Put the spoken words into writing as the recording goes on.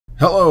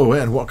Hello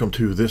and welcome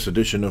to this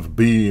edition of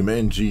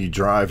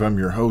beamng.drive. I'm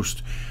your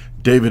host,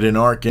 David and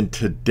Ark, and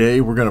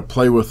today we're going to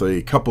play with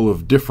a couple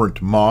of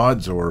different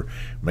mods, or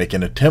make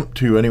an attempt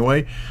to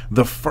anyway.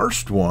 The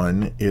first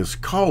one is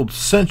called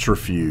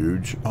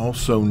Centrifuge,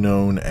 also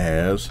known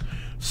as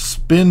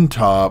Spin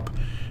Top,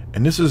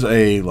 and this is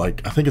I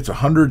think it's a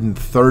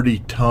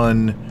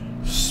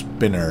 130-ton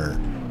spinner,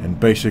 and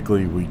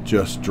basically we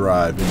just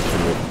drive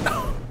into it.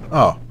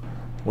 Oh,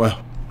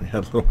 well, we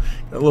had a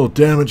little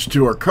damage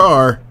to our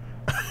car.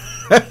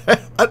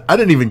 I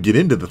didn't even get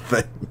into the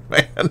thing,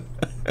 man.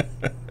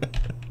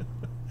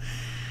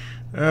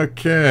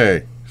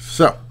 Okay,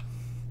 so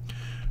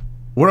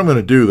what I'm going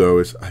to do though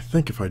is, I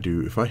think if I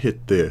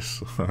hit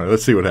this, all right,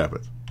 let's see what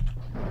happens.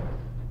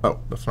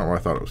 Oh, that's not what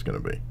I thought it was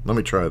going to be. Let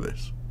me try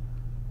this.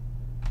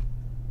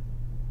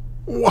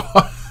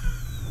 What?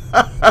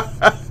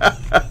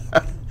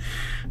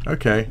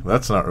 Okay,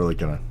 that's not really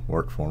going to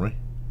work for me.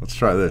 Let's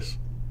try this.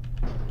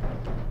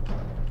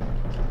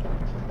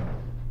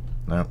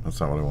 No, that's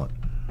not what I want.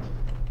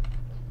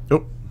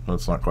 Oh,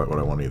 that's not quite what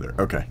I want either.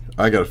 Okay,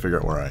 I got to figure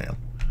out where I am.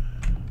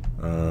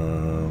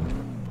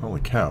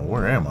 Holy cow,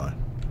 where am I?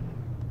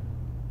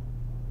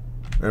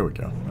 There we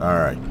go.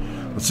 Alright,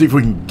 let's see if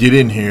we can get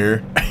in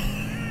here.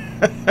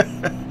 I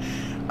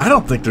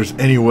don't think there's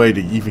any way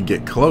to even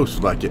get close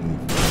without getting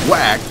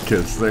whacked,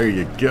 because there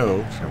you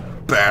go. Just gonna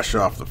bash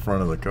off the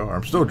front of the car.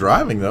 I'm still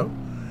driving, though.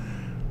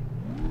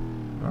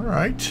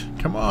 Alright,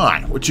 come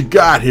on. What you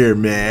got here,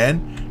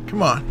 man?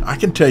 Come on, I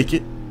can take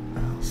it.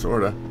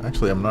 Sorta.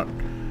 Actually, I'm not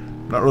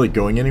really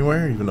going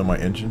anywhere, even though my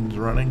engine's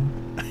running.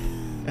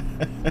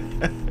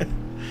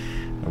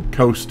 I'm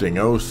coasting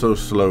oh so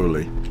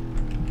slowly.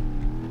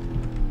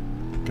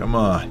 Come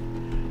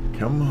on.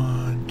 Come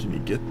on. Can you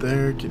get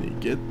there? Can you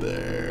get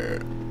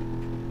there?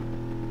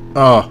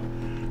 Oh,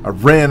 I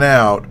ran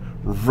out.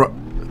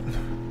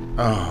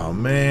 Oh,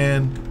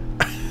 man.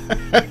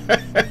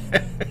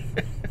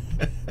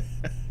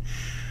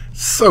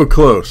 So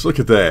close. Look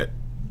at that.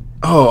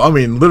 Oh, I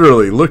mean,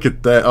 literally, look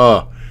at that.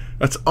 Oh,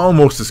 that's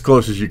almost as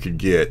close as you could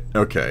get.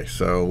 Okay,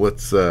 so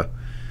let's try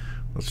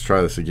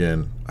this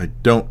again. I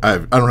don't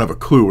have a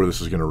clue where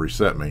this is going to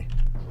reset me.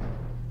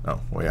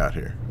 Oh, way out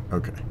here.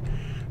 Okay.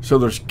 So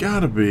there's got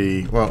to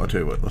be, well, I'll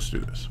tell you what, let's do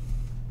this.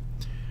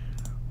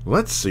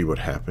 Let's see what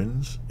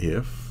happens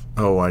if,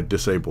 oh, I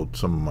disabled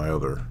some of my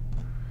other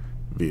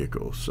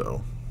vehicles,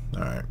 so,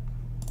 all right.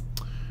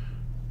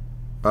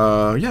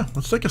 Yeah,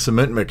 let's take a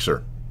cement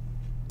mixer.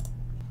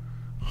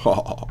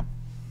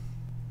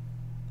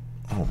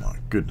 Oh my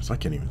goodness, I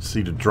can't even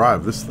see to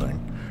drive this thing.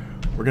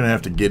 We're gonna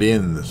have to get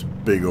in this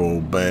big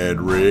old bad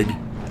rig.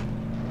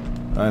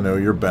 I know,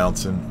 you're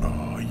bouncing.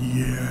 Oh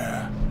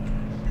yeah.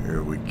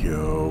 Here we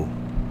go.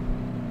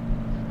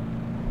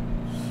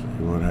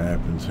 See what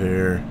happens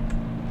here.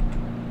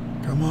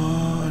 Come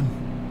on.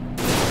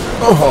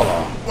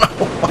 Oh my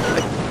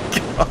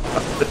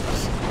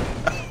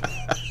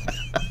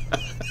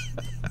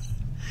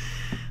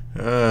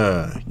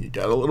gosh. You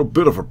got a little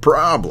bit of a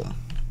problem.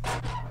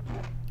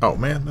 Oh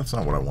man, that's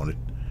not what I wanted.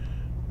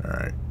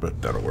 Alright,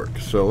 but that'll work.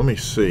 So let me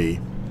see.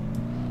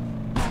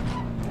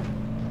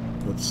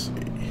 Let's see.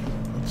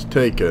 Let's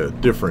take a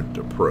different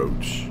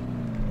approach.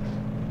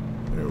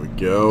 There we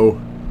go.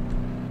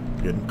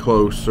 Getting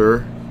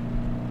closer.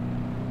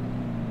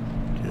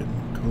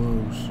 Getting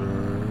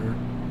closer.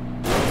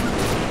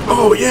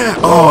 Oh yeah!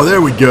 Oh,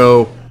 there we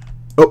go.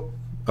 Oh,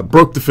 I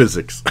broke the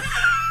physics.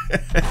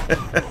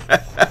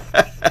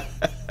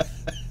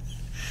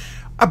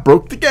 I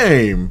broke the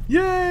game.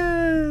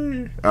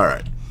 Yay!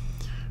 Alright.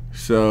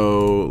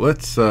 So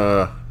let's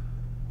try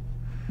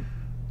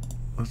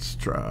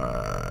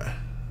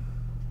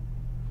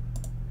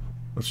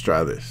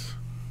this.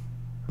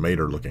 Made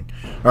her looking.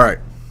 Alright.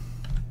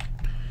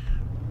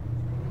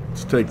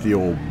 Let's take the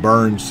old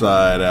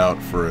Burnside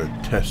out for a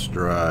test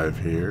drive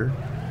here.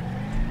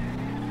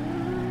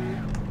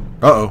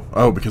 Uh-oh.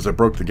 Oh, because I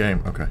broke the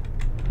game. Okay.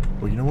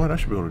 Well, you know what? I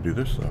should be able to do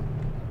this, though.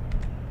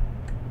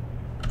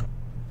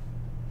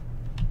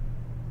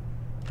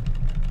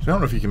 So I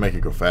don't know if you can make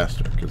it go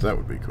faster, because that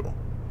would be cool.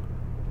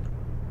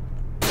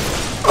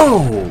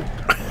 Oh!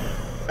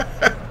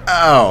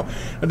 Ow!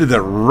 I did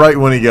that right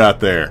when he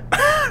got there.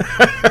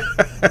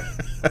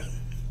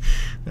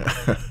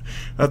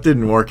 That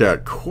didn't work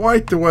out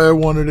quite the way I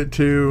wanted it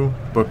to,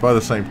 but by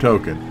the same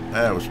token,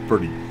 that was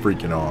pretty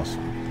freaking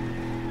awesome.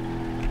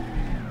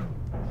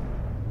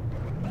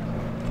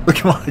 Look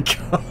at my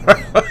car.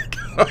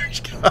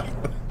 Gosh, God.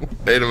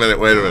 Wait a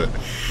minute.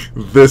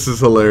 This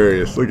is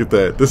hilarious. Look at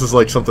that. This is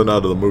like something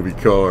out of the movie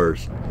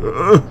Cars.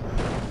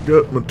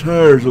 Got my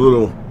tires a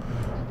little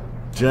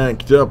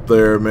janked up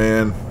there,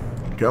 man.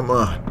 Come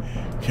on.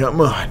 Come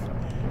on.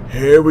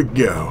 Here we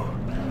go.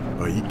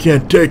 Oh, you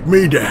can't take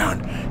me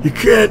down. You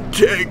can't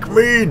take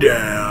me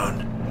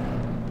down.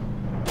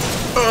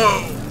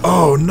 Oh.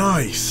 Oh,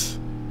 nice.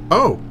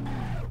 Oh.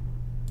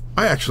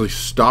 I actually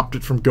stopped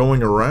it from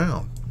going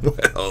around.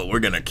 Well, we're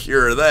going to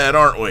cure that,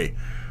 aren't we?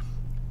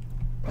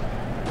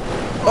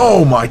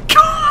 Oh my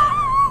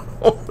God!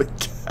 Holy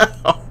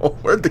cow!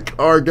 Where'd the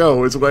car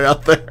go? It's way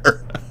out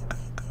there.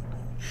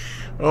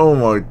 Oh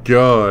my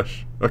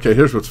gosh. Okay,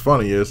 here's what's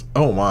funny is,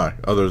 oh my,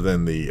 other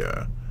than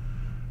the,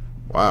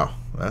 wow,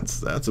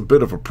 that's a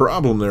bit of a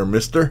problem there,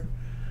 mister.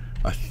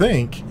 I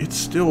think it's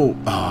still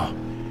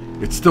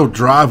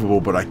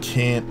drivable, but I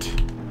can't.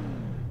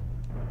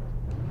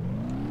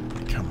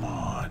 Come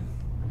on.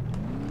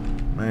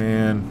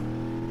 Man.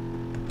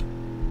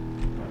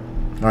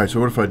 Alright, so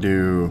what if I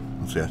do,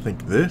 let's see, I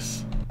think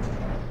this?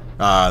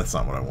 That's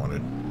not what I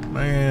wanted.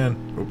 Man,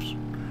 oops.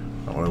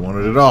 Not what I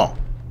wanted at all.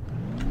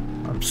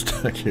 I'm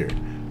stuck here.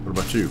 What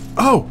about you?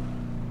 Oh!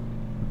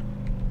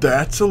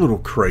 That's a little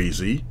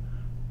crazy.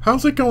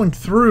 How's it going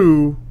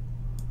through?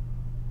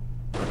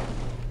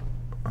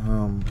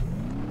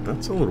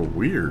 That's a little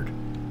weird.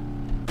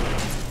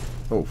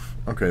 Oh,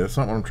 okay, that's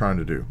not what I'm trying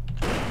to do.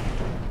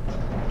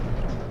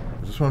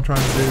 Is this what I'm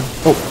trying to do?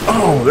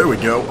 Oh, there we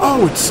go.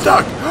 Oh, it's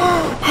stuck.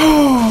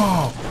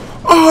 Oh,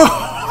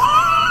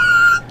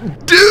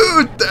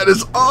 dude, that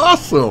is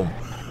awesome.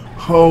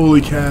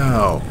 Holy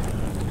cow.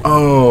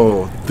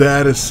 Oh,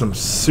 that is some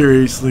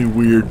seriously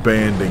weird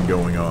banding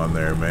going on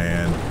there,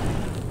 man.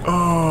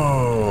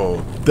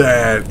 Oh,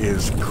 that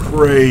is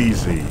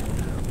crazy.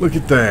 Look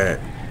at that.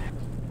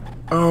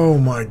 Oh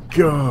my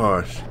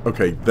gosh.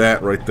 Okay,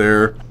 that right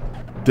there,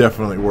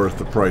 definitely worth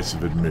the price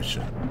of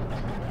admission.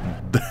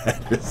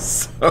 That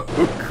is so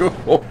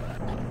cool.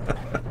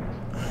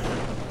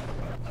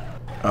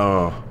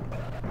 Oh,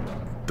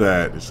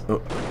 that is...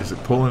 Oh, is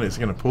it pulling? Is it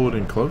going to pull it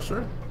in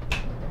closer?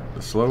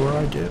 The slower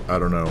I get? I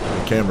don't know.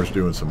 The camera's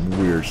doing some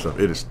weird stuff.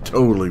 It is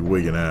totally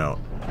wigging out.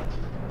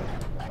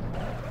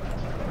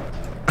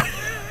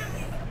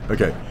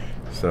 Okay,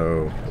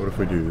 so what if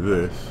we do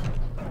this?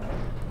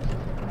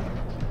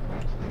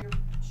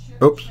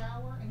 Oops.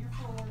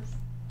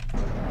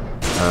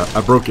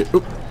 I broke it.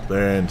 Oop.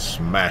 And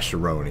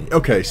smash-a-roni.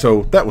 Okay,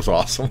 so that was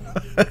awesome.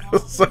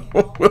 So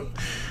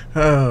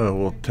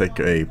we'll take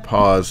a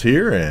pause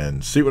here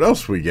and see what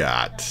else we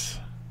got.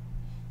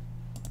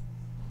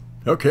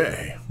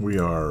 Okay, we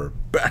are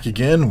back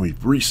again.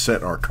 We've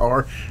reset our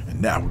car,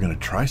 and now we're going to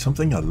try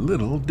something a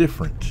little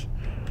different.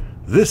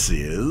 This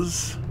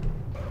is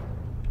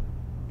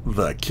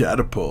the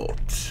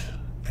Catapult.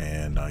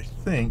 And I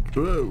think...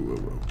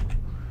 Whoa.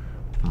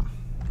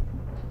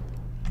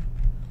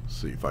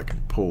 See if I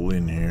can pull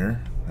in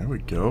here. There we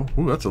go.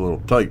 Ooh, that's a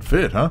little tight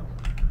fit, huh?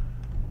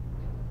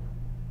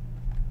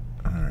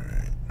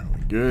 Alright, are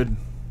we good?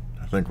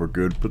 I think we're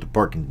good. Put the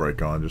parking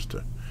brake on just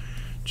to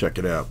check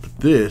it out. But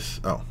this...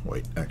 Oh,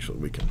 wait. Actually,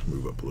 we can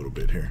move up a little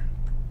bit here.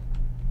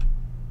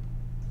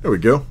 There we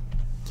go.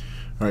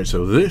 Alright,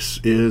 so this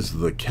is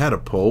the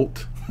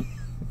Catapult.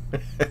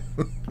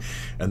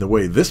 And the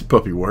way this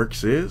puppy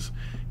works is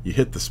you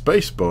hit the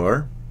space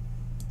bar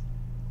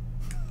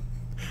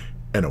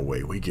and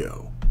away we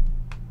go.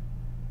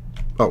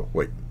 Oh,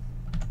 wait.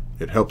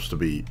 It helps to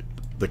be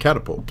the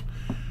Catapult.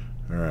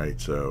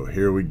 Alright, so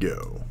here we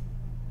go.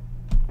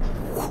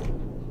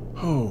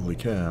 Holy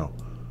cow.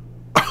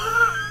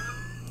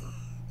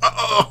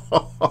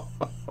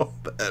 Oh,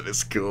 that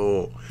is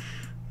cool.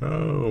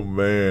 Oh,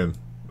 man.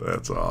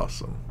 That's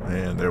awesome.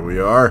 And there we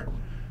are.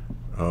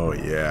 Oh,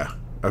 yeah.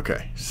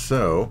 Okay,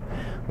 so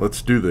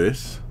let's do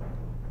this.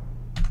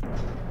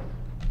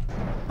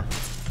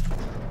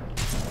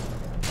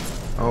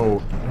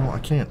 Oh, no, I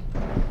can't.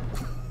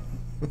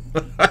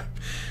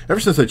 Ever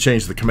since I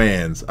changed the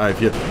commands,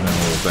 I've yet to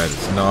know that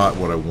is not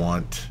what I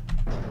want.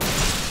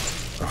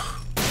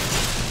 Ugh.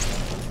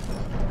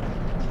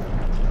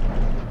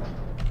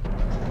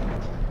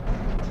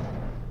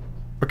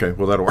 Okay,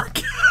 well that'll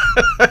work.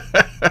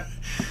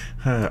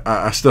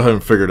 I still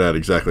haven't figured out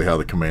exactly how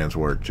the commands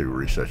work to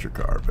reset your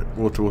car, but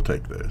we'll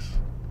take this.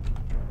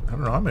 I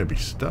don't know, I may be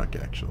stuck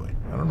actually.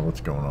 I don't know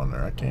what's going on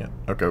there. I can't.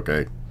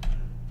 Okay.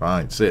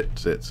 Fine, sit.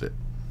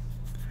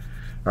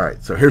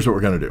 Alright, so here's what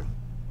we're going to do.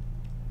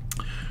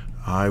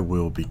 I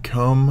will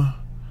become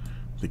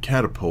the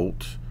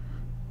Catapult,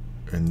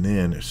 and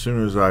then as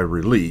soon as I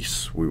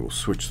release, we will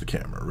switch the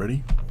camera.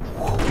 Ready?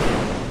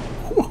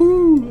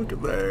 Woohoo! Look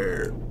at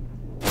there.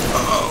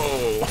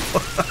 Oh!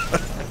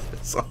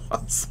 It's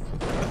awesome.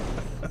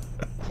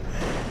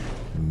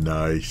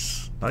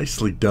 Nice.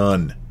 Nicely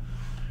done.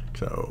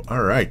 So,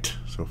 alright.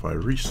 So if I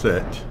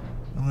reset...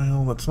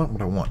 Well, that's not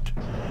what I want.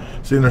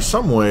 See, and there's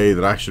some way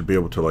that I should be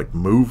able to, like,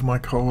 move my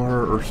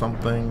car or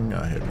something.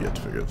 I have yet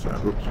to figure this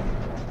out. Oops.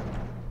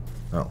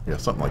 Oh, yeah,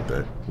 something like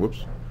that.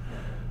 Whoops.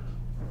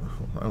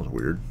 That was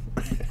weird.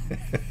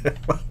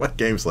 My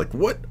game's like,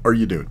 what are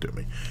you doing to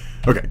me?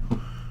 Okay.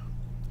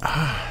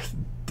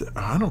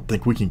 I don't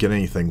think we can get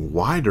anything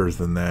wider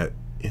than that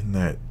in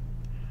that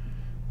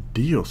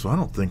deal, so I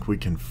don't think we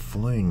can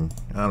fling...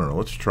 I don't know.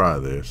 Let's try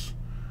this.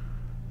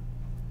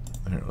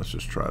 Here, let's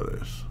just try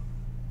this.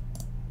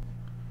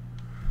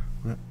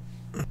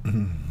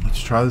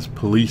 Let's try this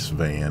police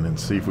van and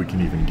see if we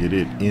can even get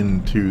it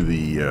into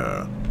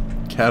the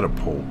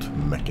catapult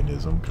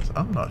mechanism, because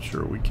I'm not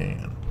sure we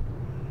can.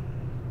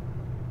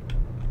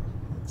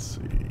 Let's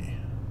see.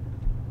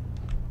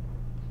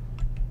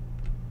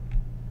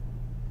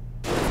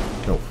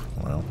 Oh,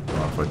 well.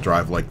 if I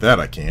drive like that,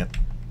 I can't.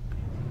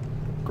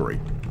 Great.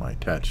 Am I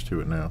attached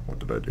to it now? What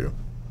did I do?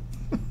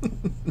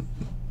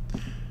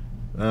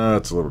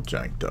 It's a little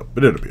janked up,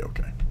 but it'll be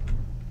okay.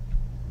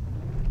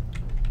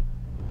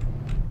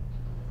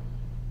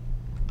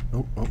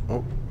 Oh, oh,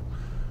 oh.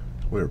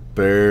 We're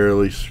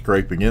barely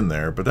scraping in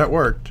there, but that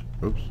worked.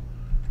 Oops.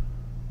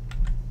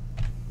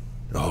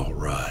 All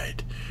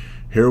right.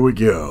 Here we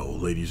go,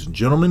 ladies and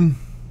gentlemen.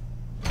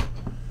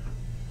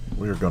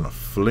 We're going to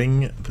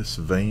fling this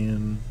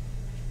van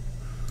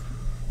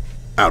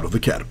out of the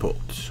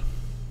catapult.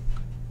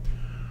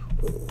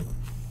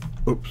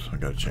 Oops, I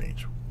got to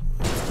change.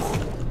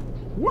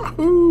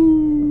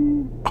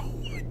 Wahoo! Oh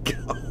my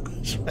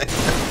gosh, man.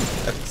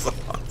 That's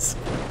awesome.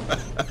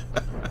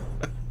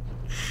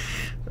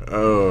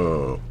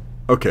 Oh,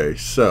 okay,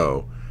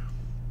 so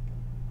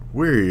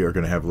we are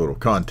going to have a little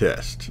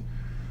contest.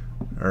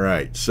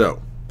 Alright,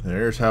 so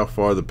there's how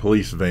far the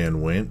police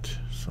van went.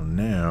 So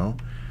now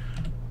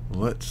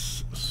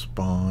let's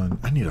spawn.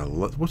 I need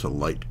what's a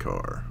light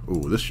car?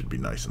 Ooh, this should be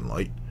nice and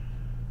light.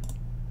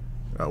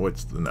 No,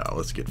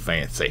 let's get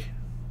fancy.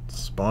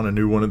 Spawn a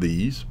new one of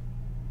these.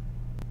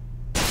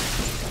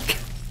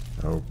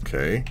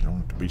 Okay, don't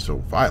have to be so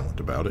violent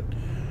about it.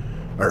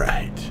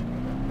 Alright.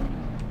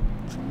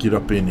 Let's get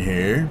up in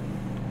here.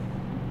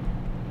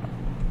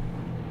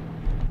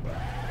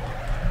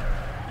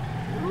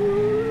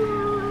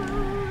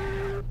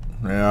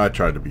 Yeah, I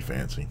tried to be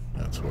fancy.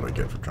 That's what I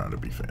get for trying to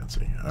be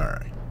fancy.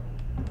 Alright.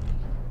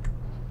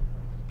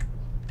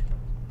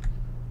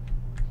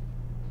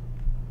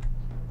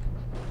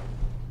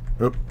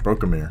 Oop,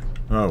 broke a mirror.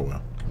 Oh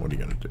well, what are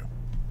you gonna do?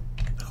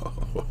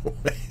 Oh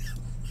man.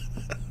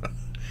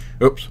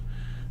 Oops.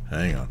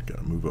 Hang on,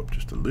 gotta move up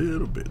just a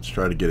little bit. Let's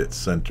try to get it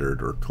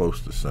centered or close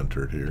to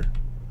centered here.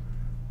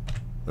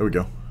 There we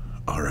go.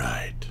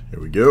 Alright, here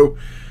we go.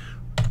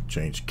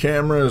 Change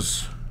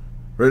cameras.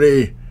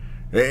 Ready,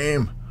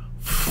 aim,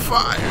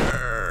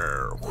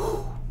 fire!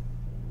 Whew.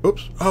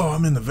 Oops. Oh,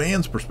 I'm in the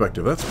van's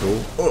perspective. That's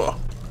cool. Oh.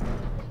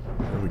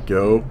 There we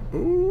go.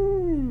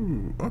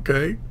 Ooh,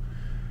 okay.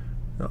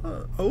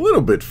 A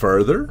little bit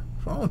further.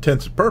 For all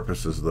intents and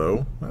purposes,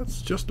 though,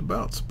 that's just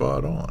about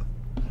spot on.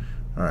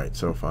 Alright,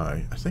 so if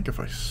I think if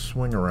I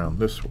swing around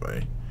this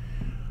way,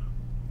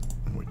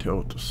 and we tell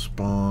it to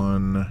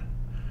spawn.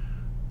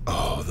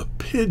 Oh, the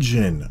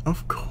pigeon!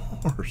 Of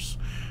course.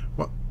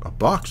 What? A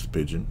boxed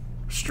pigeon?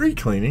 Street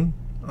cleaning?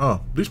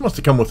 Oh, these must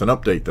have come with an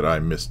update that I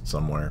missed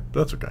somewhere.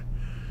 That's okay.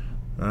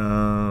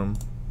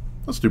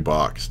 Let's do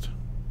boxed.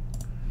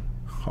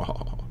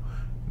 Oh,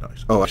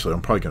 nice. Oh, actually,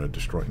 I'm probably going to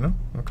destroy it. No?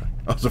 Okay.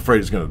 I was afraid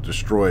it's going to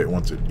destroy it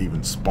once it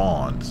even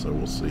spawned, so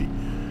we'll see.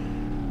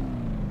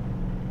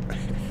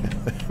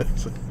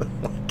 Oh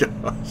my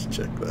gosh,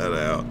 check that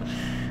out.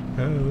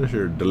 There's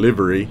your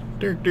delivery.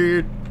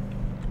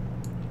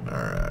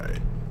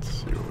 Alright, let's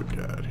see what we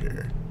got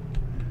here.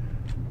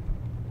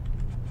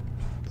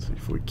 Let's see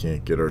if we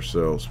can't get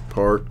ourselves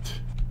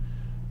parked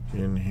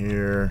in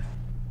here.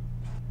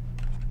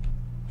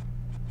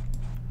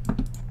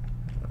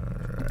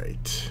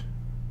 Alright.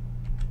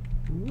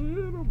 A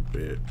little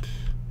bit.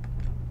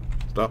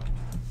 Stop.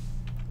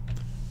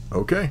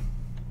 Okay.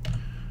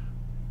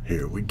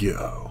 Here we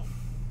go.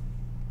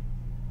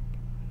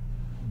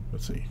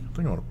 Let's see. I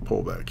think I want to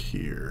pull back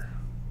here.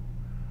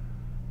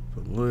 A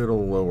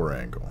little lower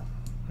angle.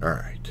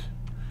 Alright.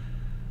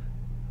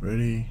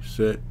 Ready,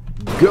 set,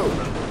 go!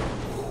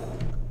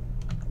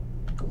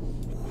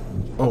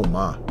 Oh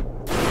my.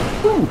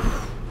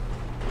 Oof.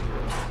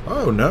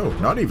 Oh no,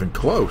 not even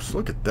close.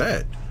 Look at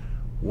that.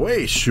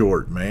 Way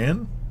short,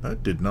 man.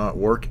 That did not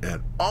work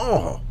at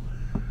all.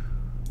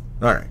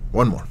 Alright,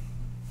 one more.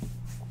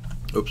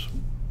 Oops.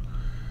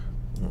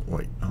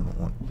 Wait, I don't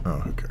want... Oh,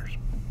 who cares?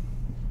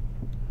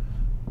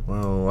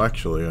 Well,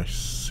 actually, I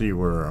see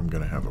where I'm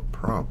going to have a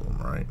problem,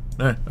 right?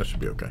 That should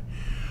be okay.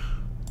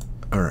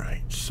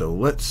 Alright, so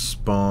let's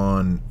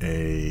spawn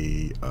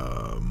a...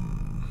 I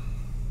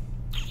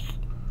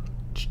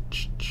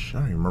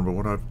don't even remember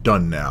what I've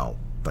done now.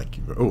 Thank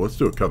you. Oh, let's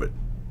do a covet.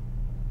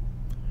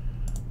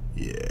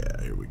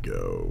 Yeah, here we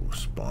go.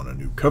 Spawn a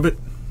new covet.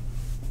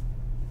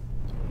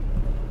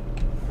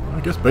 I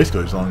guess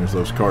basically as long as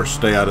those cars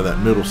stay out of that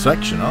middle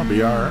section, I'll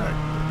be alright.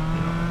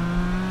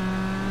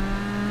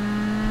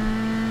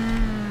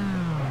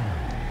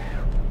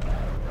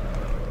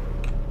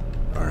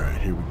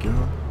 Alright, here we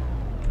go.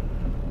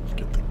 Let's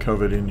get the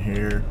covet in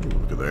here. Ooh,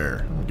 look at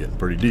there. I'm getting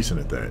pretty decent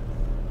at that.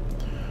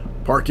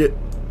 Park it.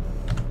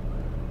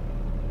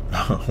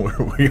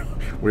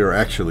 we are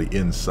actually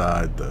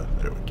inside the...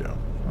 There we go.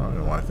 I don't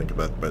know why I think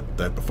about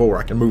that before.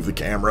 I can move the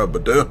camera,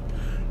 but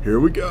here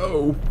we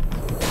go.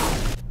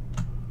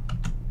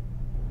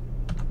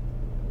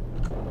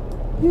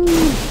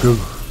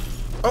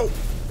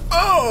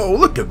 Oh,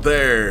 look at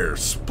there.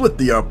 Split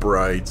the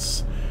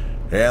uprights.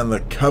 And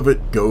the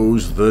covet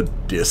goes the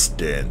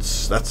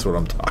distance. That's what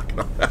I'm talking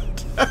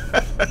about.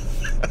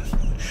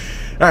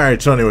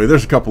 Alright, so anyway,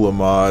 there's a couple of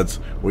mods.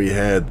 We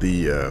had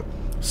the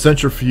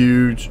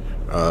Centrifuge,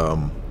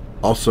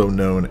 also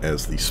known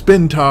as the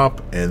Spin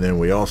Top, and then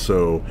we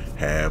also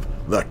have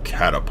the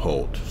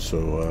Catapult.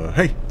 So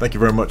hey, thank you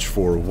very much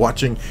for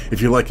watching.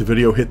 If you liked the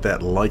video, hit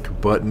that like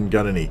button.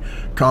 Got any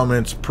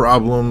comments,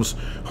 problems,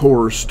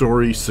 horror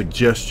stories,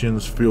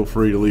 suggestions, feel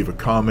free to leave a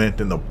comment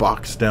in the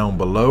box down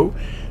below.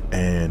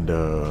 And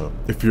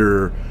if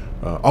you're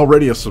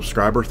already a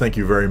subscriber, thank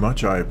you very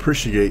much. I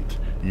appreciate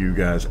you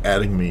guys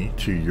adding me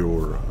to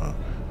your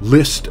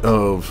list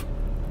of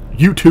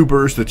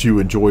YouTubers that you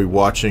enjoy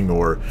watching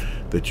or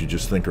that you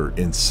just think are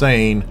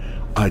insane.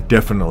 I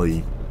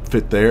definitely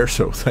fit there,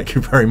 so thank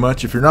you very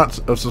much. If you're not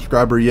a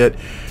subscriber yet,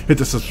 hit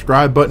the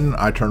subscribe button.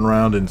 I turn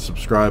around and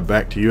subscribe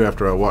back to you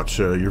after I watch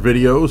your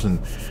videos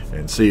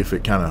and see if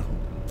it kind of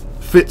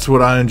fits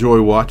what I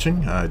enjoy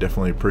watching. I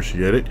definitely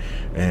appreciate it.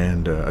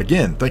 And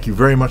again, thank you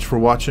very much for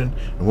watching,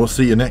 and we'll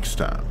see you next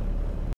time.